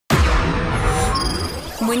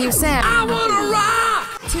When you say, I wanna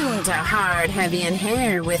rock! Tune to Hard, Heavy, and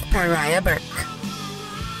Hair with Pariah Burke.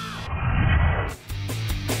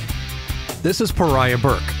 This is Pariah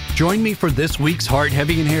Burke. Join me for this week's Hard,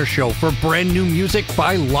 Heavy, and Hair show for brand new music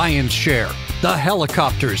by Lion's Share, The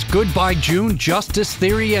Hellacopters, Goodbye June, Justice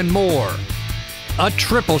Theory, and more. A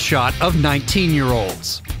triple shot of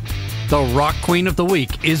 19-year-olds. The rock queen of the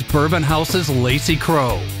week is Bourbon House's Lacey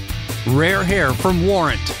Crowe. Rare hair from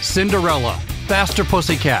Warrant, Cinderella, Faster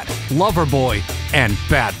Pussycat, Loverboy, and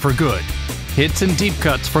Bad for Good. Hits and deep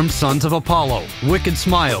cuts from Sons of Apollo, Wicked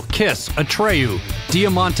Smile, Kiss, Atreyu,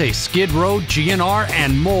 Diamante, Skid Row, GNR,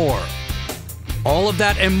 and more. All of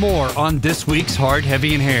that and more on this week's Hard,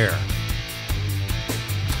 Heavy, and Hair.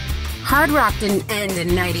 Hard rock didn't end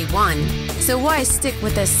in 91, so why stick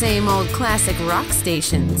with the same old classic rock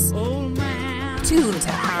stations? Tune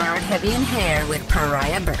to Hard, Heavy, and Hair with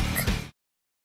Pariah Burke.